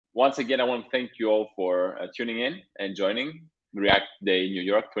Once again, I want to thank you all for tuning in and joining React Day New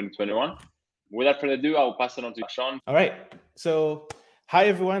York 2021. Without further ado, I'll pass it on to Sean. All right. So, hi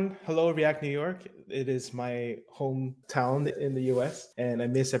everyone. Hello, React New York. It is my hometown in the US, and I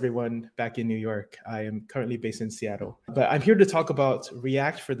miss everyone back in New York. I am currently based in Seattle, but I'm here to talk about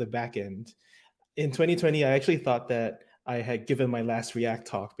React for the backend. In 2020, I actually thought that I had given my last React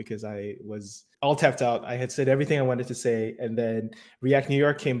talk because I was all tapped out. I had said everything I wanted to say. And then React New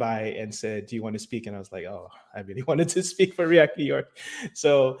York came by and said, "Do you want to speak?" And I was like, "Oh, I really wanted to speak for React New York."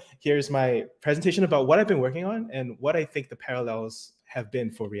 So here's my presentation about what I've been working on and what I think the parallels have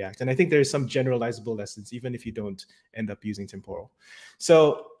been for React. And I think there's some generalizable lessons, even if you don't end up using Temporal.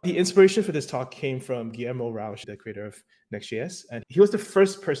 So the inspiration for this talk came from Guillermo Rauch, the creator of Next.js. And he was the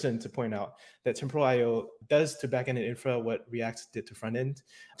first person to point out that Temporal IO does to backend and infra what React did to front end.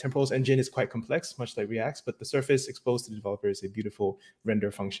 Temporal's engine is quite complex, much like React's, but the surface exposed to the developer is a beautiful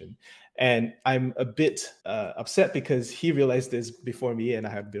render function. And I'm a bit upset because he realized this before me, and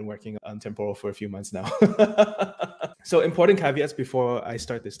I have been working on Temporal for a few months now. So important caveats before I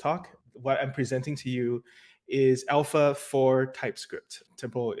start this talk. What I'm presenting to you is alpha for TypeScript.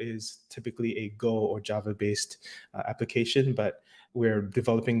 Temporal is typically a Go or Java-based application, but we're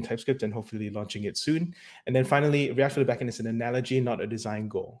developing TypeScript and hopefully launching it soon. And then finally, React for the backend is an analogy, not a design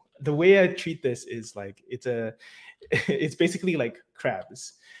goal. The way I treat this is like it's basically like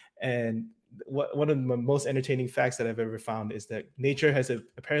crabs. And one of the most entertaining facts that I've ever found is that nature has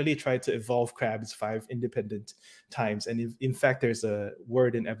apparently tried to evolve crabs 5 independent times. And in fact, there's a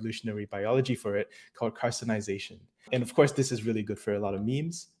word in evolutionary biology for it called carcinization. And of course, this is really good for a lot of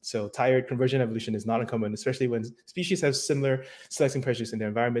memes. So tired conversion evolution is not uncommon, especially when species have similar selecting pressures in their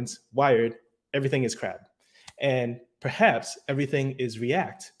environments. Wired, everything is crab. And perhaps everything is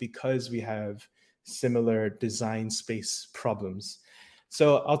React because we have similar design space problems.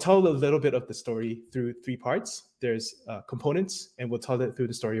 So I'll tell a little bit of the story through 3 parts. There's components, and we'll tell it through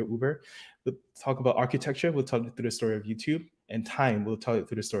the story of Uber. We'll talk about architecture. We'll tell it through the story of YouTube. And time, we'll tell it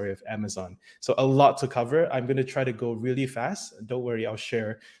through the story of Amazon. So a lot to cover. I'm going to try to go really fast. Don't worry, I'll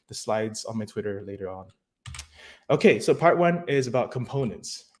share the slides on my Twitter later on. Okay, so part 1 is about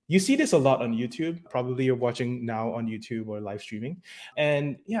components. You see this a lot on YouTube. Probably you're watching now on YouTube or live streaming.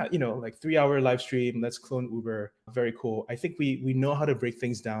 And yeah, like 3-hour live stream, let's clone Uber. Very cool. I think we know how to break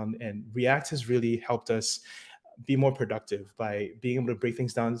things down, and React has really helped us be more productive by being able to break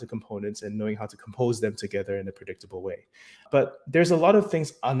things down into components and knowing how to compose them together in a predictable way. But there's a lot of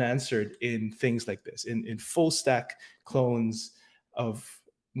things unanswered in things like this, in full stack clones of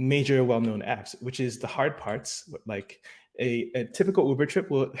major well-known apps, which is the hard parts. Like a typical Uber trip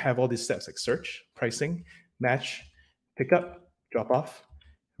will have all these steps like search, pricing, match, pickup, drop off,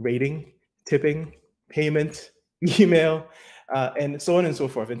 rating, tipping, payment, email, and so on and so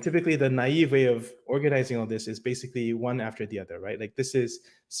forth. And typically the naive way of organizing all this is basically one after the other, right? Like this is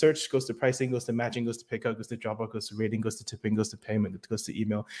search goes to pricing, goes to matching, goes to pickup, goes to drop off, goes to rating, goes to tipping, goes to payment, goes to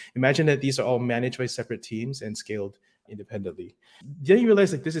email. Imagine that these are all managed by separate teams and scaled independently. Then you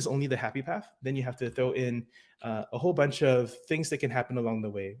realize like this is only the happy path. Then you have to throw in a whole bunch of things that can happen along the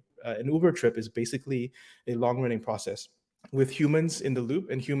way. An Uber trip is basically a long-running process with humans in the loop,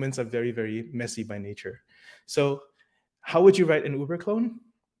 and humans are very, very messy by nature. So how would you write an Uber clone?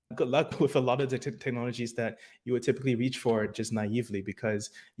 Good luck with a lot of the technologies that you would typically reach for just naively, because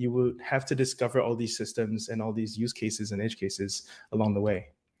you would have to discover all these systems and all these use cases and edge cases along the way.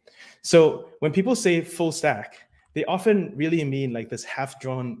 So when people say full stack, they often really mean like this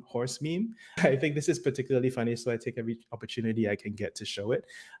half-drawn horse meme. I think this is particularly funny, so I take every opportunity I can get to show it.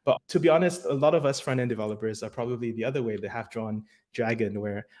 But to be honest, a lot of us front-end developers are probably the other way, the half-drawn dragon,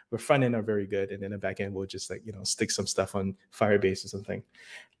 where front-end are very good, and then the back-end will just like, stick some stuff on Firebase or something.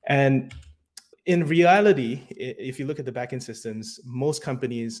 And in reality, if you look at the back-end systems, most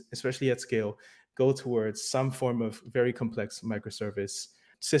companies, especially at scale, go towards some form of very complex microservice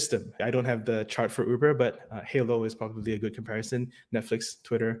system. I don't have the chart for Uber, but Halo is probably a good comparison, Netflix,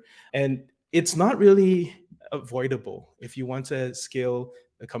 Twitter. And it's not really avoidable. If you want to scale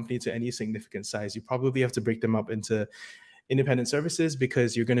a company to any significant size, you probably have to break them up into independent services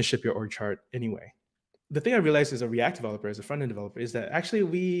because you're going to ship your org chart anyway. The thing I realized as a React developer, as a front-end developer, is that actually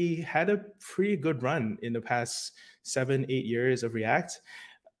we had a pretty good run in the past 7-8 years of React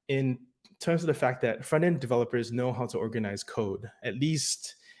in terms of the fact that front-end developers know how to organize code, at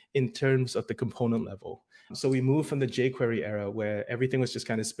least in terms of the component level. So we moved from the jQuery era, where everything was just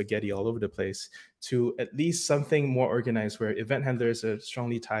kind of spaghetti all over the place, to at least something more organized, where event handlers are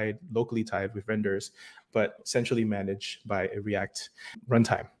strongly tied, locally tied with vendors, but centrally managed by a React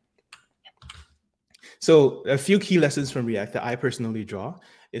runtime. So a few key lessons from React that I personally draw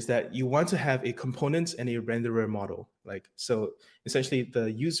is that you want to have a components and a renderer model. So essentially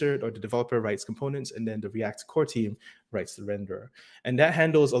the user or the developer writes components, and then the React core team writes the renderer. And that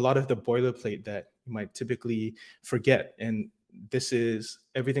handles a lot of the boilerplate that you might typically forget. And this is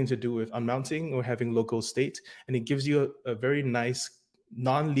everything to do with unmounting or having local state. And it gives you a very nice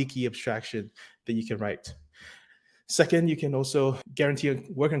non-leaky abstraction that you can write. Second, you can also guarantee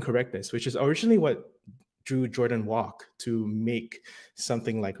work and correctness, which is originally what drew Jordan Walk to make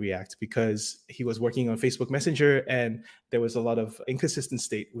something like React, because he was working on Facebook Messenger and there was a lot of inconsistent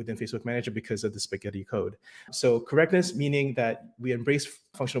state within Facebook Manager because of the spaghetti code. So correctness, meaning that we embrace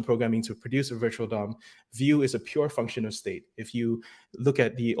functional programming to produce a virtual DOM. View is a pure function of state. If you look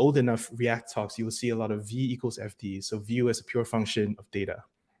at the old enough React talks, you will see a lot of V equals FD. So view is a pure function of data.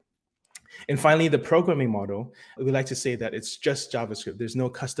 And finally, the programming model, we like to say that it's just JavaScript. There's no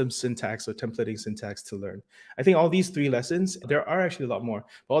custom syntax or templating syntax to learn. I think all these 3 lessons, there are actually a lot more,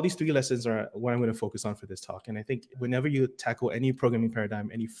 but all these 3 lessons are what I'm going to focus on for this talk. And I think whenever you tackle any programming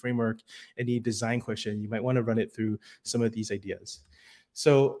paradigm, any framework, any design question, you might want to run it through some of these ideas.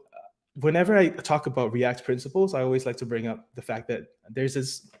 So whenever I talk about React principles, I always like to bring up the fact that there's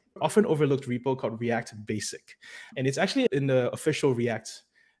this often overlooked repo called React Basic. And it's actually in the official React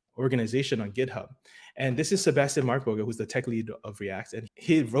organization on GitHub. And this is Sebastian Markberger, who's the tech lead of React. And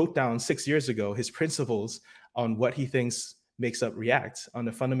he wrote down 6 years ago his principles on what he thinks makes up React on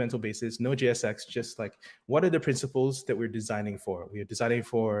a fundamental basis, no JSX, just like what are the principles that we're designing for? We are designing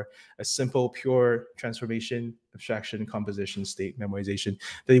for a simple, pure transformation, abstraction, composition, state, memorization.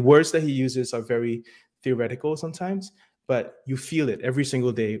 The words that he uses are very theoretical sometimes, but you feel it every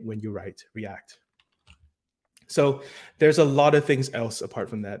single day when you write React. So there's a lot of things else apart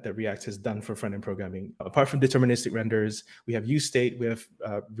from that React has done for front-end programming. Apart from deterministic renders, we have use state, we have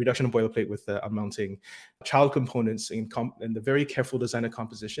reduction of boilerplate with unmounting, child components, and the very careful design of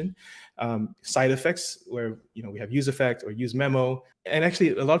composition, side effects where we have use effect or use memo. And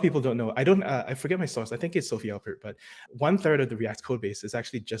actually, a lot of people don't know. I forget my source. I think it's Sophie Alpert, but 1/3 of the React code base is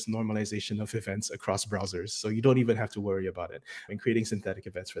actually just normalization of events across browsers. So you don't even have to worry about it and creating synthetic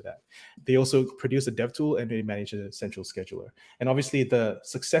events for that. They also produce a dev tool and they manage a central scheduler. And obviously, the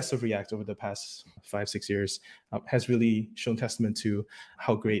success of React over the past 5-6 years has really shown testament to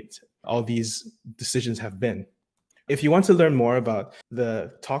how great all these decisions have been. If you want to learn more about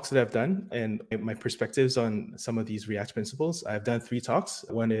the talks that I've done and my perspectives on some of these React principles, I've done 3 talks.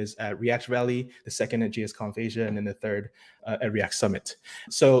 One is at React Rally, the second at JSConf Asia, and then the third at React Summit.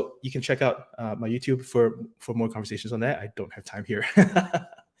 So you can check out my YouTube for more conversations on that. I don't have time here.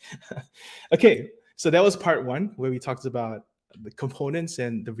 Okay, so that was part 1, where we talked about the components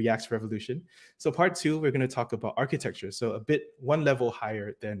and the React revolution. So part 2, we're going to talk about architecture. So one level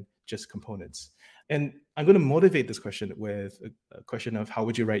higher than just components. And I'm going to motivate this question with a question of how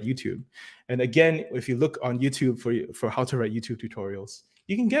would you write YouTube? And again, if you look on YouTube for how to write YouTube tutorials,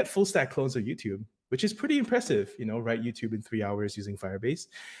 you can get full stack clones of YouTube, which is pretty impressive. Write YouTube in 3 hours using Firebase.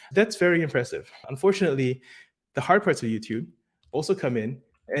 That's very impressive. Unfortunately, the hard parts of YouTube also come in.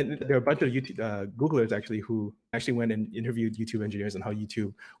 And there are a bunch of YouTube Googlers actually who actually went and interviewed YouTube engineers on how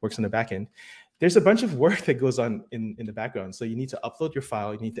YouTube works on the back end. There's a bunch of work that goes on in the background. So you need to upload your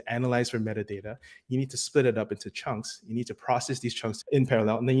file, you need to analyze for metadata, you need to split it up into chunks, you need to process these chunks in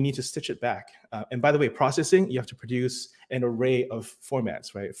parallel, and then you need to stitch it back. And by the way, processing, you have to produce an array of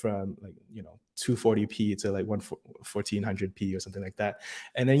formats, right? From 240p to 1400p or something like that.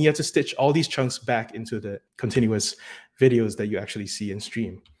 And then you have to stitch all these chunks back into the continuous videos that you actually see in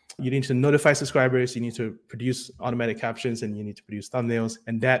stream. You need to notify subscribers, you need to produce automatic captions, and you need to produce thumbnails.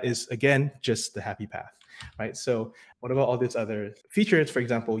 And that is, again, just the happy path, right? So what about all these other features? For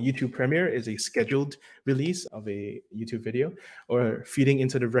example, YouTube Premiere is a scheduled release of a YouTube video, or feeding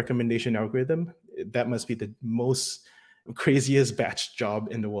into the recommendation algorithm. That must be the most craziest batch job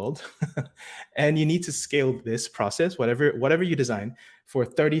in the world. And you need to scale this process, whatever you design, for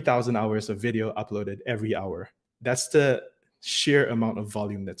 30,000 hours of video uploaded every hour. That's the sheer amount of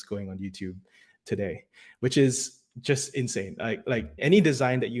volume that's going on YouTube today, which is just insane. Like any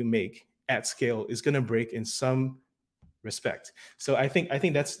design that you make at scale is going to break in some respect. So I think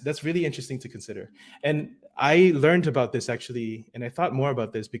that's really interesting to consider. And I learned about this actually, and I thought more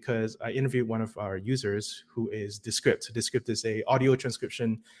about this because I interviewed one of our users who is Descript. Descript is a audio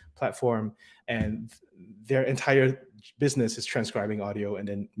transcription platform, and their entire business is transcribing audio and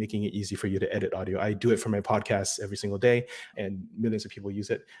then making it easy for you to edit audio. I do it for my podcasts every single day, and millions of people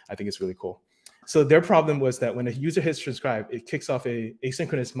use it. I think it's really cool. So their problem was that when a user hits transcribe, it kicks off a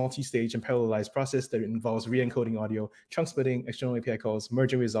asynchronous multi-stage and parallelized process that involves re-encoding audio, chunk splitting, external API calls,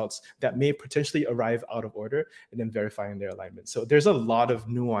 merging results that may potentially arrive out of order, and then verifying their alignment. So there's a lot of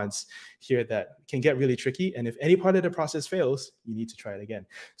nuance here that can get really tricky. And if any part of the process fails, you need to try it again.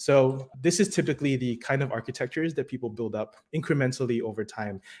 So this is typically the kind of architectures that people build up incrementally over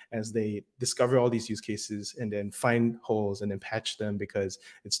time as they discover all these use cases and then find holes and then patch them because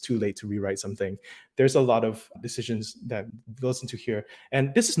it's too late to rewrite something. There's a lot of decisions that goes into here.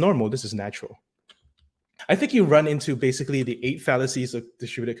 And this is normal, this is natural. I think you run into basically the 8 fallacies of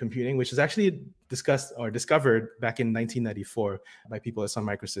distributed computing, which is actually discussed or discovered back in 1994 by people at Sun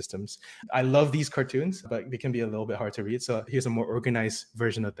Microsystems. I love these cartoons, but they can be a little bit hard to read. So here's a more organized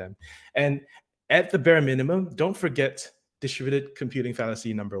version of them. And at the bare minimum, don't forget distributed computing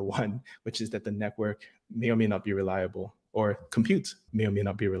fallacy number 1, which is that the network may or may not be reliable, or compute may or may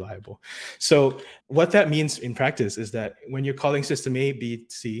not be reliable. So what that means in practice is that when you're calling system A, B,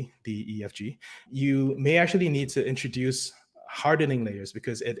 C, D, E, F, G, you may actually need to introduce hardening layers,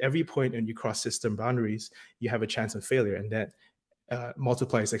 because at every point when you cross system boundaries, you have a chance of failure, and that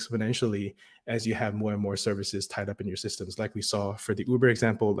multiplies exponentially as you have more and more services tied up in your systems, like we saw for the Uber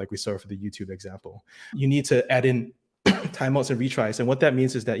example, like we saw for the YouTube example. You need to add in timeouts and retries. And what that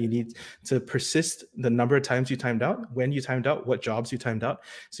means is that you need to persist the number of times you timed out, when you timed out, what jobs you timed out.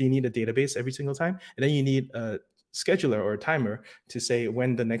 So you need a database every single time. And then you need a scheduler or a timer to say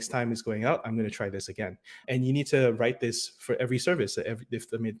when the next time is going out, I'm going to try this again. And you need to write this for every service. If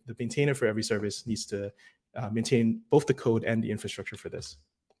the maintainer for every service needs to maintain both the code and the infrastructure for this.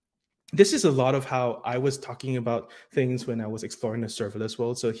 This is a lot of how I was talking about things when I was exploring the serverless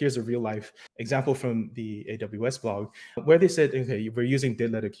world. So here's a real life example from the AWS blog where they said, okay, we're using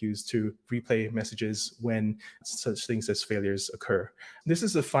did letter queues to replay messages when such things as failures occur. This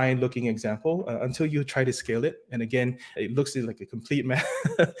is a fine looking example until you try to scale it. And again, it looks like a complete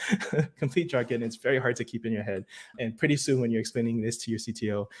complete jargon. It's very hard to keep in your head. And pretty soon when you're explaining this to your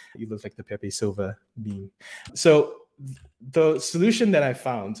CTO, you look like the Pepe Silva meme. So the solution that I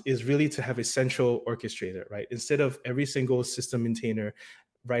found is really to have a central orchestrator, right? Instead of every single system maintainer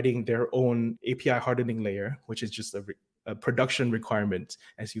writing their own API hardening layer, which is just a production requirement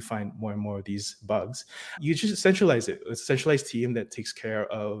as you find more and more of these bugs, you just centralize it. A centralized team that takes care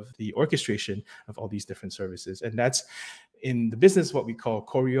of the orchestration of all these different services. And that's in the business what we call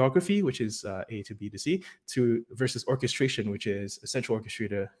choreography, which is A to B to C, versus orchestration, which is a central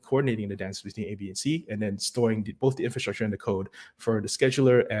orchestrator coordinating the dance between A, B, and C, and then storing both the infrastructure and the code for the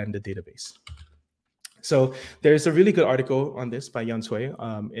scheduler and the database. So there's a really good article on this by Yan Cui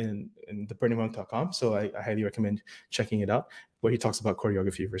in theburningmonk.com. So I highly recommend checking it out, where he talks about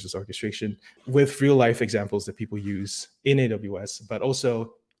choreography versus orchestration with real life examples that people use in AWS, but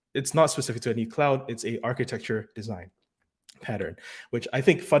also it's not specific to any cloud, it's a architecture design pattern, which I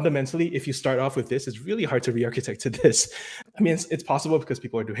think fundamentally, if you start off with this, it's really hard to re-architect to this. I mean, it's possible because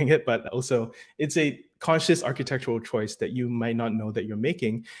people are doing it, but also it's a conscious architectural choice that you might not know that you're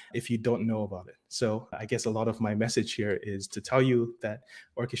making if you don't know about it. So I guess a lot of my message here is to tell you that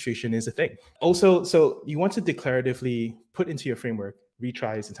orchestration is a thing. Also, so you want to declaratively put into your framework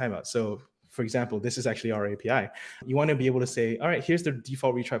retries and timeouts. So for example, this is actually our API. You want to be able to say, all right, here's the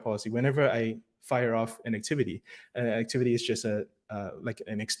default retry policy. Whenever I fire off an activity is just like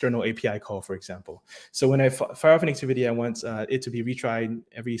an external API call, for example. So when I fire off an activity, I want it to be retried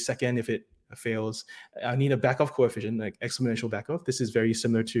every second. If it fails, I need a backoff coefficient, like exponential backoff. This is very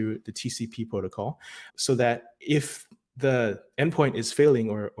similar to the TCP protocol, so that if the endpoint is failing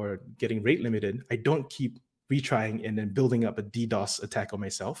or getting rate limited, I don't keep retrying and then building up a DDoS attack on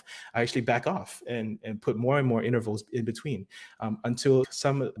myself. I actually back off and put more and more intervals in between until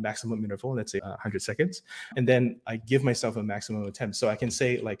some maximum interval, let's say 100 seconds. And then I give myself a maximum attempt. So I can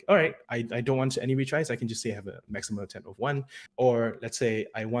say like, all right, I don't want any retries. I can just say I have a maximum attempt of 1. Or let's say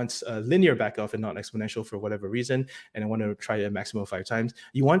I want a linear back off and not exponential for whatever reason, and I want to try a maximum of 5 times.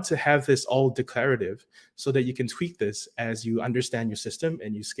 You want to have this all declarative so that you can tweak this as you understand your system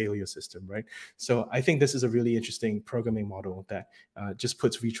and you scale your system, right? So I think this is a really interesting programming model that just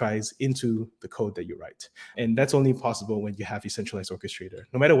puts retries into the code that you write. And that's only possible when you have a centralized orchestrator,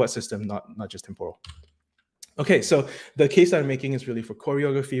 no matter what system, not just Temporal. Okay, so the case that I'm making is really for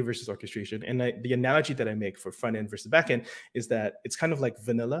choreography versus orchestration. And the analogy that I make for front end versus back end is that it's kind of like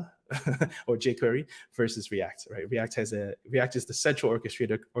vanilla or jQuery versus React, right? React is the central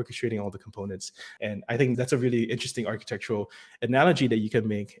orchestrator orchestrating all the components. And I think that's a really interesting architectural analogy that you can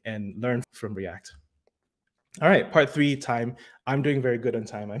make and learn from React. All right, part 3, time. I'm doing very good on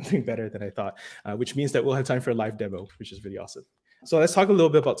time. I'm doing better than I thought, which means that we'll have time for a live demo, which is really awesome. So let's talk a little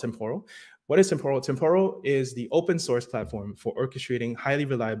bit about Temporal. What is Temporal? Temporal is the open source platform for orchestrating highly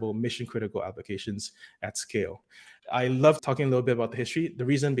reliable mission critical applications at scale. I love talking a little bit about the history. The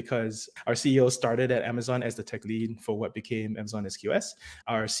reason because our CEO started at Amazon as the tech lead for what became Amazon SQS.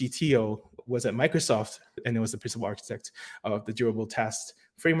 Our CTO was at Microsoft and was the principal architect of the durable task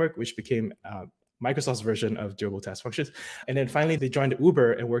framework, which became Microsoft's version of durable task functions. And then finally, they joined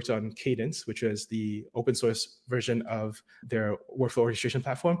Uber and worked on Cadence, which was the open source version of their workflow orchestration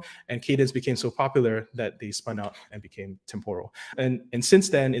platform. And Cadence became so popular that they spun out and became Temporal. And since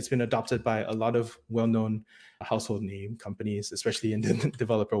then, it's been adopted by a lot of well-known household name companies, especially in the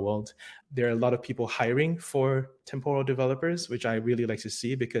developer world. There are a lot of people hiring for Temporal developers, which I really like to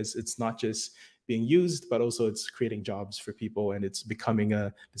see because it's not just being used, but also it's creating jobs for people and it's becoming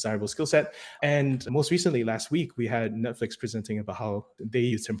a desirable skill set. And most recently, last week, we had Netflix presenting about how they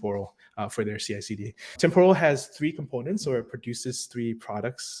use Temporal for their CI/CD. Temporal has 3 components, or it produces 3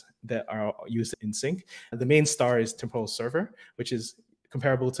 products that are used in sync. The main star is Temporal Server, which is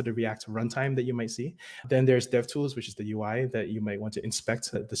comparable to the React runtime that you might see. Then there's DevTools, which is the UI that you might want to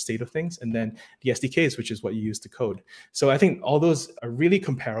inspect the state of things. And then the SDKs, which is what you use to code. So I think all those are really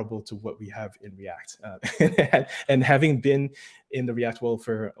comparable to what we have in React. And having been in the React world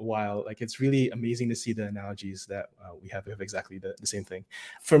for a while, like it's really amazing to see the analogies that we have exactly the same thing.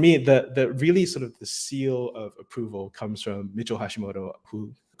 For me, the really sort of the seal of approval comes from Mitchell Hashimoto,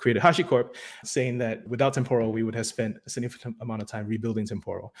 who created HashiCorp, saying that without Temporal, we would have spent a significant amount of time rebuilding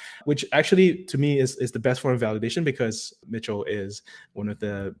Temporal, which actually to me is the best form of validation because Mitchell is one of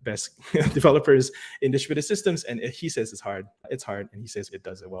the best developers in distributed systems. And he says it's hard, and he says it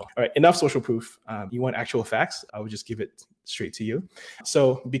does it well. All right, enough social proof. You want actual facts? I would just give it straight to you.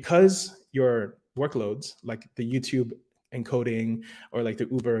 So because your workloads, like the YouTube encoding or like the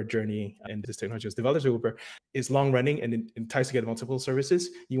Uber journey, and this technology was developed by Uber, is long running and it ties together multiple services,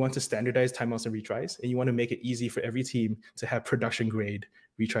 you want to standardize timeouts and retries, and you want to make it easy for every team to have production grade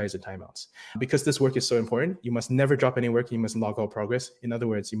retries and timeouts. Because this work is so important, you must never drop any work, you must log all progress. In other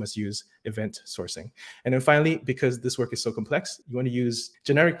words, you must use event sourcing. And then finally, because this work is so complex, you want to use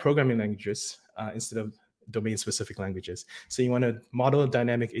generic programming languages instead of domain-specific languages. So you want to model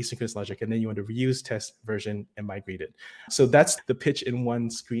dynamic asynchronous logic, and then you want to reuse, test, version, and migrate it. So that's the pitch in one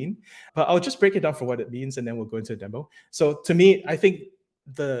screen. But I'll just break it down for what it means, and then we'll go into a demo. So to me, I think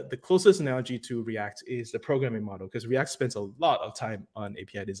the closest analogy to React is the programming model, because React spends a lot of time on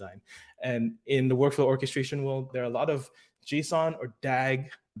API design. And in the workflow orchestration world, there are a lot of JSON or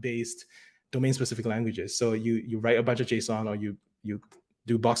DAG-based domain-specific languages. So you write a bunch of JSON, or you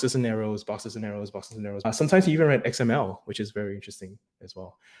do boxes and arrows, boxes and arrows, boxes and arrows. Sometimes you even write XML, which is very interesting as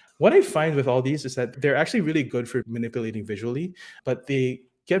well. What I find with all these is that they're actually really good for manipulating visually, but they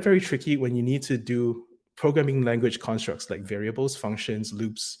get very tricky when you need to do programming language constructs like variables, functions,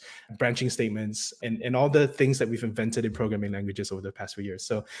 loops, branching statements, and all the things that we've invented in programming languages over the past few years.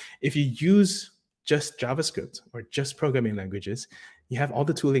 So if you use just JavaScript or just programming languages, you have all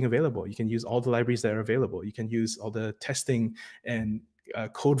the tooling available. You can use all the libraries that are available. You can use all the testing and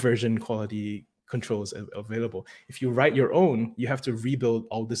code version quality controls available. If you write your own, you have to rebuild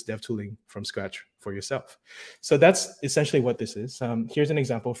all this dev tooling from scratch for yourself. So that's essentially what this is. Here's an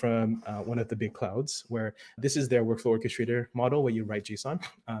example from one of the big clouds where this is their workflow orchestrator model where you write JSON.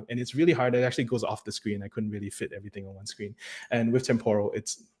 And it's really hard. It actually goes off the screen. I couldn't really fit everything on one screen. And with Temporal,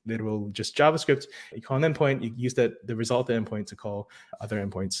 it's literal just JavaScript. You call an endpoint, you use the result endpoint to call other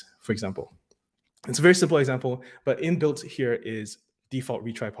endpoints, for example. It's a very simple example, but inbuilt here is default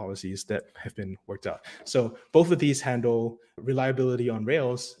retry policies that have been worked out. So both of these handle reliability on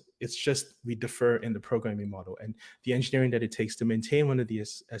Rails. It's just we defer in the programming model, and the engineering that it takes to maintain one of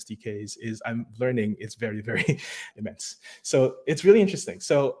these SDKs is, I'm learning, it's very, very immense. So it's really interesting.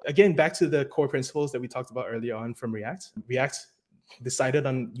 So again, back to the core principles that we talked about earlier on from React. React decided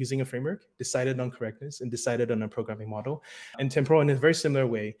on using a framework, decided on correctness, and decided on a programming model. And Temporal, in a very similar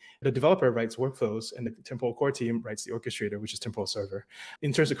way, the developer writes workflows, and the Temporal core team writes the orchestrator, which is Temporal Server.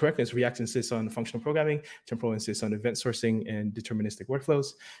 In terms of correctness, React insists on functional programming, Temporal insists on event sourcing and deterministic workflows.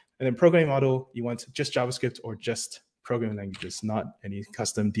 And then programming model, you want just JavaScript or just programming languages, not any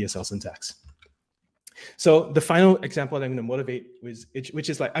custom DSL syntax. So the final example that I'm going to motivate was, which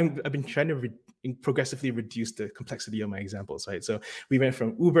is like, I've been trying to progressively reduce the complexity of my examples, right? So we went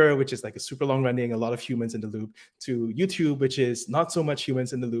from Uber, which is like a super long running, a lot of humans in the loop, to YouTube, which is not so much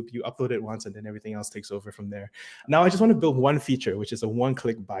humans in the loop. You upload it once and then everything else takes over from there. Now I just want to build one feature, which is a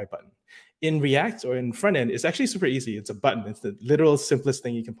one-click buy button. In React or in front end, it's actually super easy. It's a button. It's the literal simplest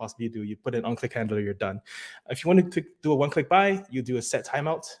thing you can possibly do. You put an on-click handler, you're done. If you want to do a one-click buy, you do a set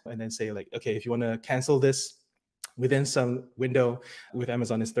timeout and then say like, okay, if you want to cancel this within some window. With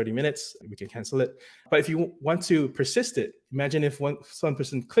Amazon, it's 30 minutes. We can cancel it. But if you want to persist it, imagine if some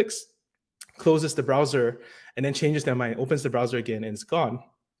person closes the browser, and then changes their mind, opens the browser again, and it's gone.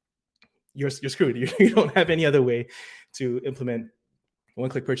 You're screwed. You don't have any other way to implement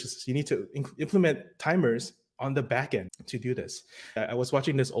one-click purchases. You need to implement timers on the back end to do this. I was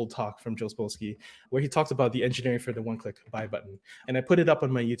watching this old talk from Joe Spolsky where he talked about the engineering for the one-click buy button. And I put it up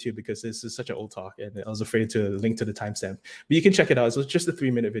on my YouTube because this is such an old talk and I was afraid to link to the timestamp. But you can check it out. It's just a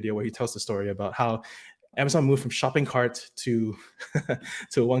 3-minute video where he tells the story about how Amazon moved from shopping cart to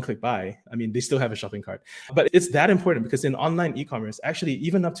to a one-click buy. I mean, they still have a shopping cart, but it's that important because in online e-commerce, actually,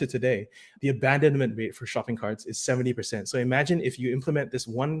 even up to today, the abandonment rate for shopping carts is 70%. So imagine if you implement this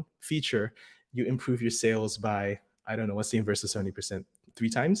one feature, you improve your sales by, I don't know, what's the inverse of 70%? 3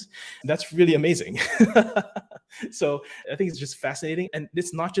 times? That's really amazing. So I think it's just fascinating. And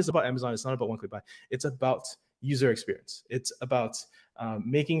it's not just about Amazon. It's not about one-click buy. It's about user experience. It's about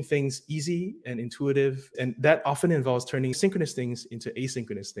making things easy and intuitive. And that often involves turning synchronous things into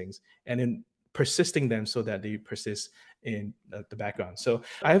asynchronous things and then persisting them so that they persist in the background. So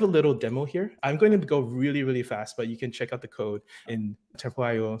I have a little demo here. I'm going to go really, really fast, but you can check out the code in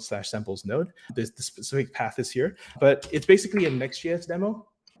temporal.io/samples node. The specific path is here, but it's basically a Next.js demo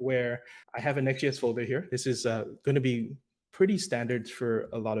where I have a Next.js folder here. This is going to be pretty standard for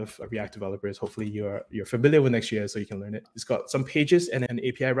a lot of React developers. Hopefully you're familiar with Next.js so you can learn it. It's got some pages and then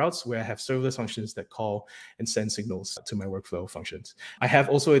API routes where I have serverless functions that call and send signals to my workflow functions. I have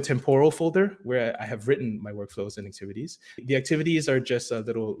also a temporal folder where I have written my workflows and activities. The activities are just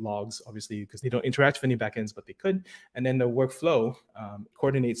little logs, obviously, because they don't interact with any backends, but they could. And then the workflow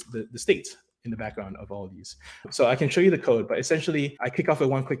coordinates the state in the background of all of these. So I can show you the code, but essentially I kick off a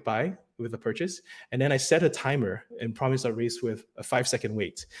one-click buy with a purchase, and then I set a timer and promise.race with a 5-second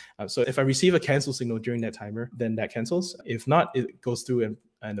wait. So if I receive a cancel signal during that timer, then that cancels. If not, it goes through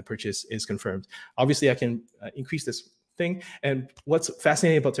and the purchase is confirmed. Obviously, I can increase this thing. And what's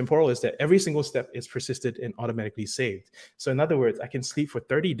fascinating about Temporal is that every single step is persisted and automatically saved. So in other words, I can sleep for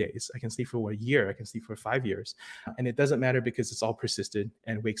 30 days, I can sleep for a year, I can sleep for 5 years. And it doesn't matter because it's all persisted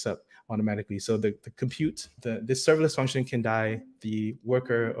and wakes up automatically. So the compute, this serverless function can die, the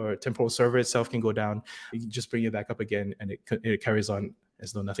worker or temporal server itself can go down. You can just bring it back up again and it carries on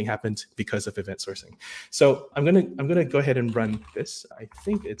as though nothing happened because of event sourcing. So I'm gonna go ahead and run this. I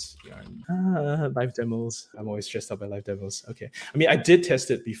think it's live demos. I'm always stressed out by live demos. Okay. I mean, I did test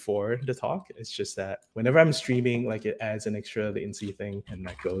it before the talk. It's just that whenever I'm streaming, like it adds an extra latency thing and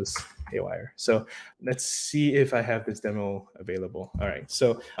that goes haywire. So let's see if I have this demo available. All right.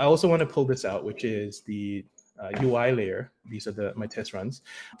 So I also want to pull this out, which is the UI layer. These are my test runs,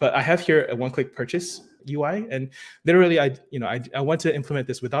 but I have here a one-click purchase UI, and literally, I want to implement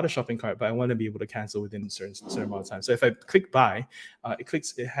this without a shopping cart, but I want to be able to cancel within a certain amount of time. So if I click buy,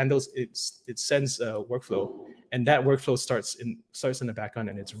 it sends a workflow, and that workflow starts in the background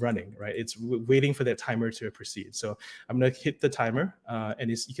and it's running, right? It's waiting for that timer to proceed. So I'm going to hit the timer, and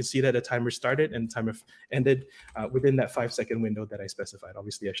you can see that the timer started and the timer ended within that 5-second window that I specified.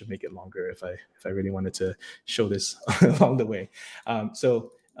 Obviously, I should make it longer if I really wanted to show this along the way.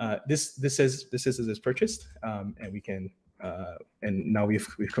 This says this is purchased, and we can and now we've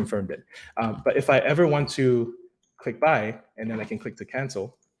confirmed it. But if I ever want to click buy and then I can click to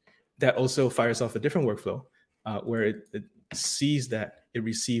cancel, that also fires off a different workflow where it sees that it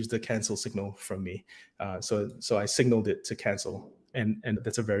receives the cancel signal from me. So I signaled it to cancel, and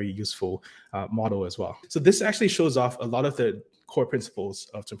that's a very useful model as well. So this actually shows off a lot of the core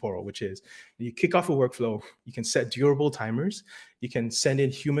principles of Temporal, which is you kick off a workflow, you can set durable timers, you can send in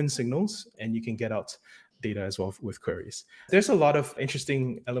human signals, and you can get out data as well with queries. There's a lot of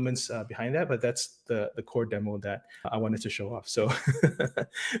interesting elements behind that, but that's the core demo that I wanted to show off. So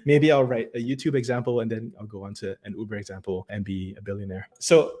maybe I'll write a YouTube example and then I'll go on to an Uber example and be a billionaire.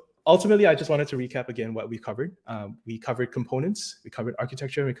 So ultimately, I just wanted to recap again what we covered. We covered components, we covered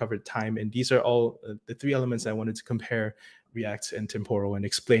architecture, we covered time, and these are all the 3 elements I wanted to compare React and Temporal and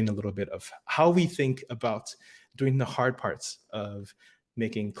explain a little bit of how we think about doing the hard parts of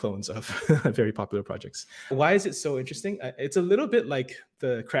making clones of very popular projects. Why is it so interesting? It's a little bit like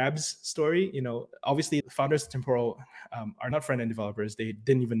the crabs story. Obviously the founders of Temporal are not front-end developers. They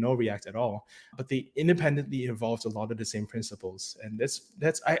didn't even know React at all, but they independently evolved a lot of the same principles. And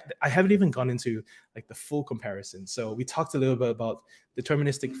I haven't even gone into like the full comparison. So we talked a little bit about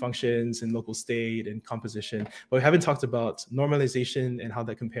deterministic functions and local state and composition, but we haven't talked about normalization and how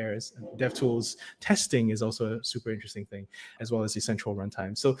that compares. DevTools testing is also a super interesting thing, as well as the central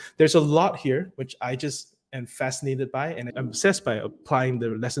runtime. So there's a lot here, which I just am fascinated by, and I'm obsessed by applying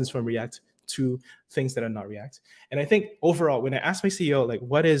the lessons from React to things that are not React. And I think overall, when I asked my CEO, like,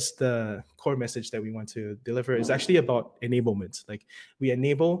 what is the core message that we want to deliver, is actually about enablement. Like, we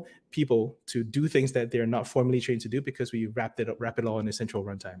enable people to do things that they're not formally trained to do because we wrap it all in a central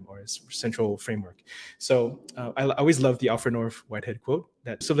runtime or a central framework. So I always love the Alfred North Whitehead quote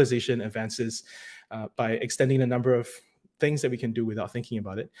that civilization advances by extending the number of things that we can do without thinking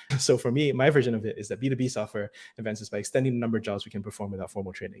about it. So for me, my version of it is that B2B software advances by extending the number of jobs we can perform without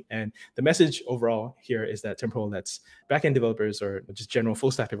formal training. And the message overall here is that Temporal lets backend developers or just general full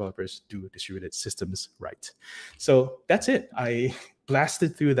stack developers do distributed systems right. So that's it. I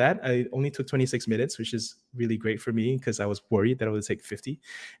blasted through that. I only took 26 minutes, which is really great for me because I was worried that it would take 50.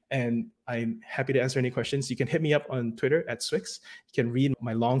 And I'm happy to answer any questions. You can hit me up on Twitter at Swix. You can read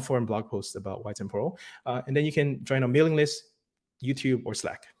my long form blog post about why Temporal. And then you can join our mailing list, YouTube, or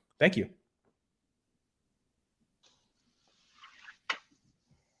Slack. Thank you.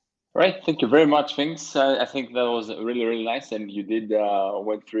 All right, thank you very much, Finks. I think that was really, really nice, and you did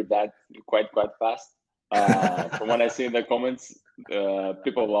went through that quite fast. From what I see in the comments,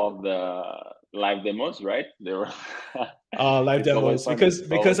 people love the live demos, right? They were live demos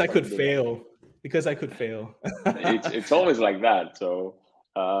because I could fail. Because I could fail. It's always like that. So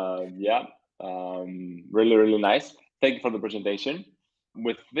yeah, really, really nice. Thank you for the presentation.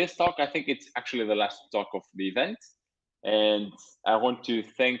 With this talk, I think it's actually the last talk of the event. And I want to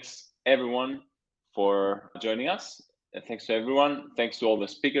thank everyone for joining us. Thanks to everyone. Thanks to all the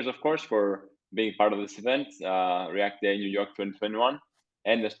speakers, of course, for being part of this event, React Day New York 2021,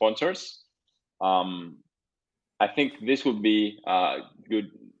 and the sponsors. I think this would be a good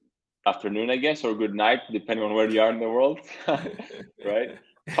afternoon, I guess, or good night, depending on where you are in the world. Right?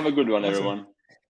 Have a good one, everyone.